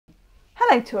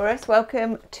Hello Taurus,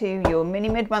 welcome to your mini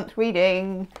mid-month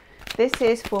reading. This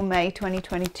is for May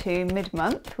 2022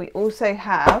 mid-month. We also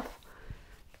have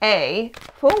a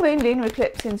full moon lunar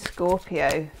eclipse in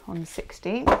Scorpio on the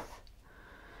 16th.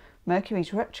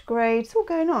 Mercury's retrograde, it's all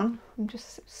going on. I'm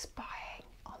just spying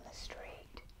on the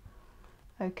street.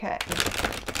 Okay.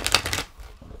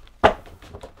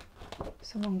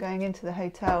 Someone going into the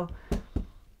hotel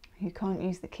who can't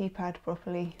use the keypad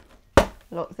properly.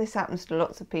 This happens to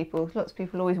lots of people. Lots of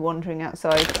people always wandering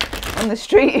outside on the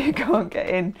street who can't get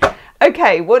in.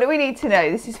 Okay, what do we need to know?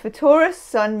 This is for Taurus,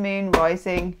 Sun, Moon,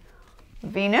 Rising,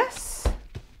 Venus.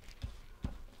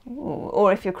 Ooh,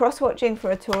 or if you're cross-watching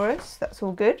for a Taurus, that's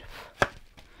all good.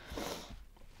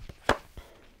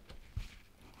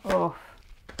 Oh.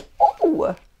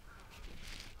 Ooh.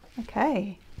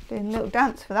 Okay, doing a little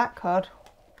dance for that card.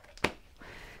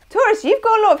 Taurus, you've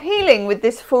got a lot of healing with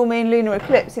this full moon lunar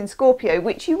eclipse in Scorpio,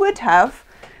 which you would have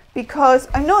because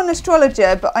I'm not an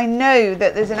astrologer, but I know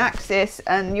that there's an axis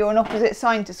and you're an opposite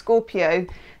sign to Scorpio.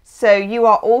 So you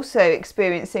are also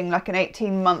experiencing like an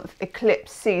 18-month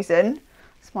eclipse season.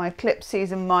 It's my eclipse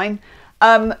season, mine.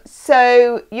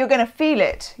 So you're going to feel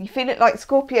it. You feel it like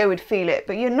Scorpio would feel it,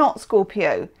 but you're not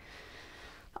Scorpio.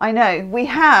 I know. We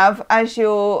have, as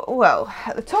you're, well,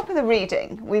 at the top of the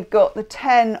reading, we've got the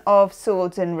 10 of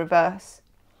Swords in reverse.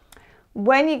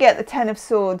 When you get the 10 of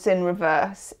Swords in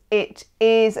reverse, it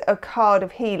is a card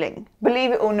of healing,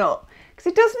 believe it or not.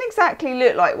 Because it doesn't exactly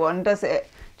look like one, does it?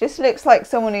 Just looks like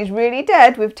someone who's really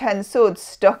dead with 10 swords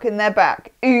stuck in their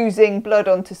back, oozing blood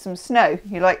onto some snow.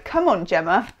 You're like, come on,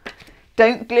 Gemma,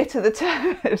 don't glitter the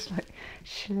turd. Like,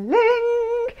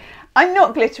 shling. I'm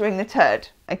not glittering the turd,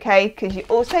 okay? Because you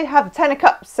also have a 10 of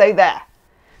cups, so there.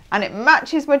 And it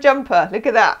matches my jumper. Look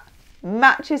at that.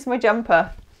 Matches my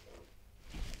jumper.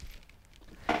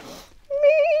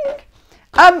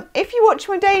 If you watch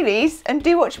my dailies, and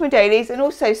do watch my dailies, and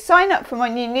also sign up for my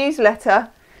new newsletter,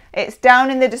 it's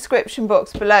down in the description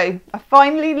box below. I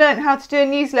finally learned how to do a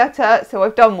newsletter, so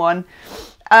I've done one.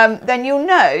 Then you'll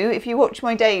know, if you watch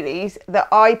my dailies, that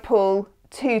I pull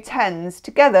two 10s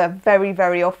together very,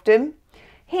 very often.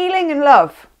 Healing and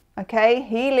love, okay?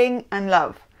 Healing and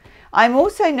love. I'm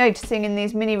also noticing in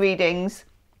these mini readings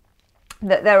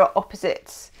that there are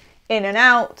opposites. In and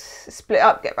out, split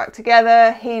up, get back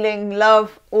together, healing,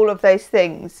 love, all of those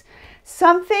things.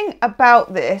 Something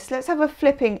about this, let's have a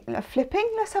flipping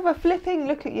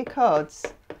look at your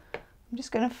cards. I'm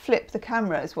just going to flip the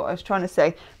camera is what I was trying to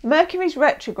say. Mercury's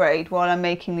retrograde while I'm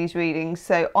making these readings,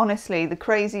 so honestly, the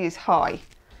crazy is high.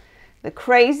 The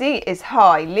crazy is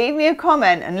high. Leave me a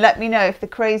comment and let me know if the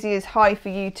crazy is high for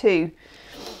you too.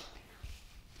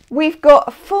 We've got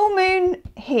a full moon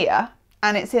here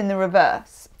and it's in the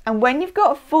reverse. And when you've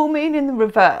got a full moon in the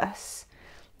reverse,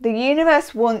 the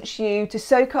universe wants you to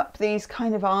soak up these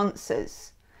kind of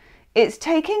answers. It's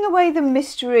taking away the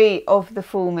mystery of the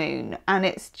full moon and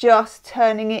it's just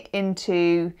turning it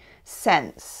into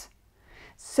sense.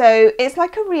 So it's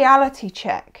like a reality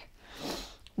check.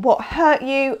 What hurt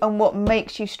you and what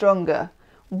makes you stronger.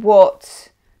 What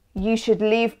you should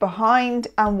leave behind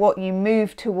and what you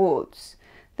move towards.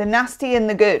 The nasty and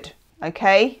the good,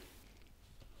 okay?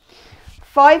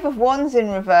 5 of Wands in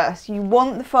reverse. You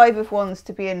want the 5 of Wands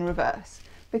to be in reverse.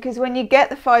 Because when you get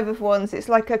the 5 of Wands, it's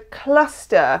like a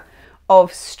cluster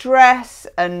of stress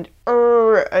and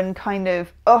kind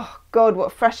of, oh God,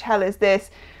 what fresh hell is this?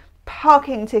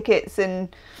 Parking tickets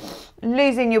and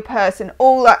losing your purse and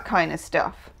all that kind of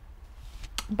stuff.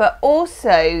 But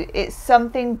also it's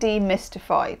something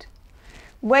demystified.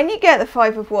 When you get the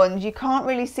 5 of Wands, you can't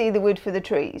really see the wood for the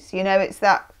trees. You know, it's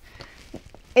that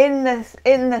in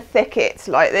the thickets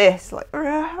like this, like,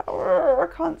 I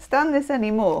can't stand this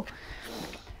anymore.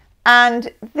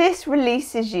 And this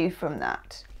releases you from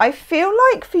that. I feel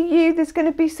like for you, there's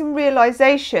going to be some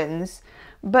realizations,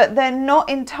 but they're not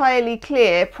entirely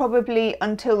clear, probably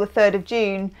until the 3rd of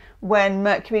June when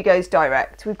Mercury goes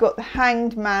direct. We've got the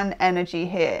Hanged Man energy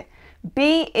here.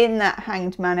 Be in that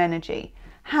Hanged Man energy.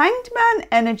 Hanged Man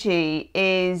energy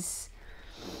is,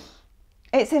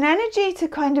 it's an energy to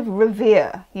kind of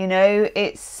revere, you know,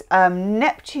 it's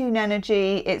Neptune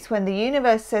energy. It's when the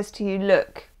universe says to you,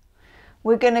 look,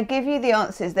 we're going to give you the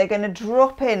answers. They're going to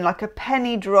drop in like a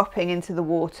penny dropping into the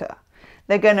water.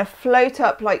 They're going to float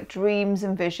up like dreams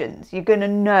and visions. You're going to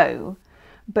know,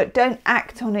 but don't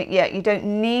act on it yet. You don't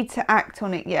need to act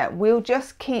on it yet. We'll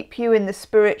just keep you in the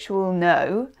spiritual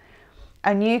know,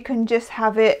 and you can just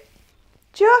have it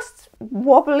just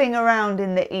wobbling around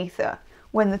in the ether.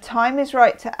 When the time is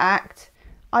right to act,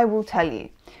 I will tell you.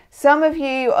 Some of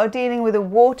you are dealing with a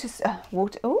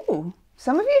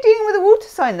some of you are dealing with a water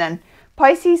sign then.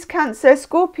 Pisces, Cancer,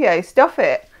 Scorpio, stuff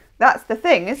it. That's the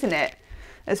thing, isn't it?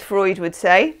 As Freud would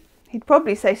say. He'd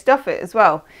probably say stuff it as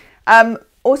well.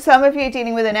 Or some of you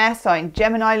dealing with an air sign,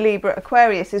 Gemini, Libra,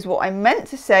 Aquarius is what I meant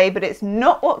to say, but it's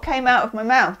not what came out of my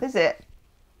mouth, is it?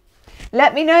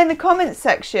 Let me know in the comments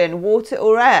section, water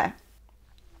or air.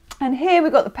 And here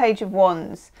we've got the Page of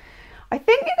Wands. I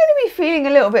think you're going to be feeling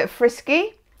a little bit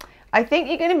frisky. I think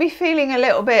you're going to be feeling a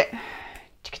little bit...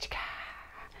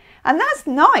 And that's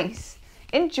nice.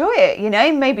 Enjoy it, you know,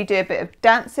 maybe do a bit of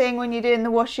dancing when you're doing the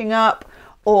washing up.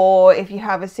 Or if you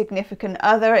have a significant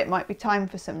other, it might be time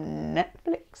for some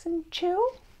Netflix and chill.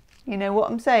 You know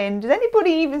what I'm saying? Does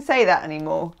anybody even say that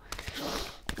anymore?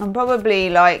 I'm probably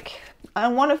like,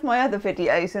 on one of my other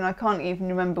videos, and I can't even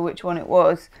remember which one it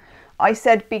was, I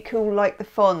said be cool like the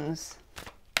Fonz.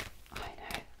 I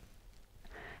know.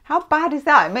 How bad is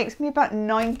that? It makes me about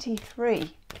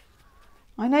 93.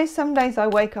 I know some days I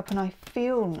wake up and I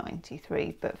feel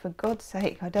 93, but for God's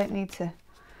sake, I don't need to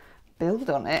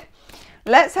build on it.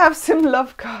 Let's have some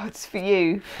love cards for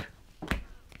you.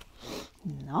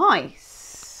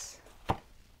 Nice.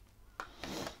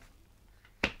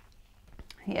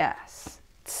 Yes.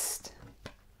 Tst.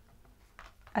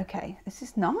 Okay, this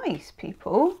is nice,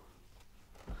 people.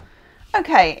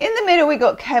 Okay, in the middle we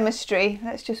got chemistry.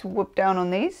 Let's just whoop down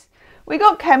on these. We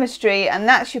got chemistry, and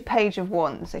that's your Page of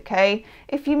Wands, okay?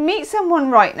 If you meet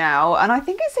someone right now, and I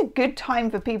think it's a good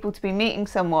time for people to be meeting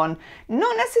someone,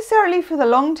 not necessarily for the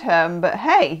long term, but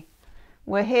hey,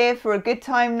 we're here for a good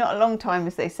time, not a long time,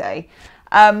 as they say.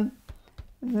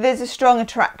 There's a strong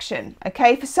attraction,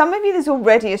 okay? For some of you, there's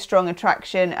already a strong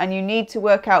attraction, and you need to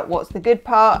work out what's the good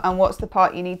part and what's the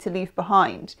part you need to leave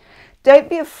behind. Don't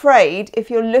be afraid if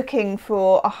you're looking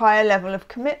for a higher level of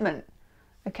commitment.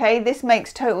 Okay, this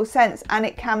makes total sense, and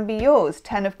it can be yours.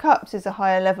 10 of Cups is a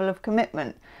higher level of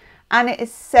commitment, and it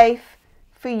is safe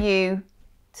for you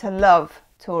to love,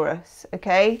 Taurus,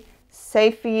 okay?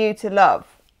 Safe for you to love.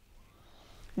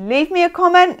 Leave me a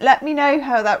comment. Let me know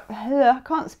how that... I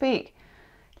can't speak.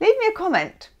 Leave me a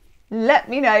comment. Let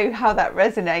me know how that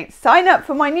resonates. Sign up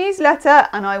for my newsletter,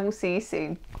 and I will see you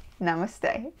soon.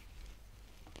 Namaste.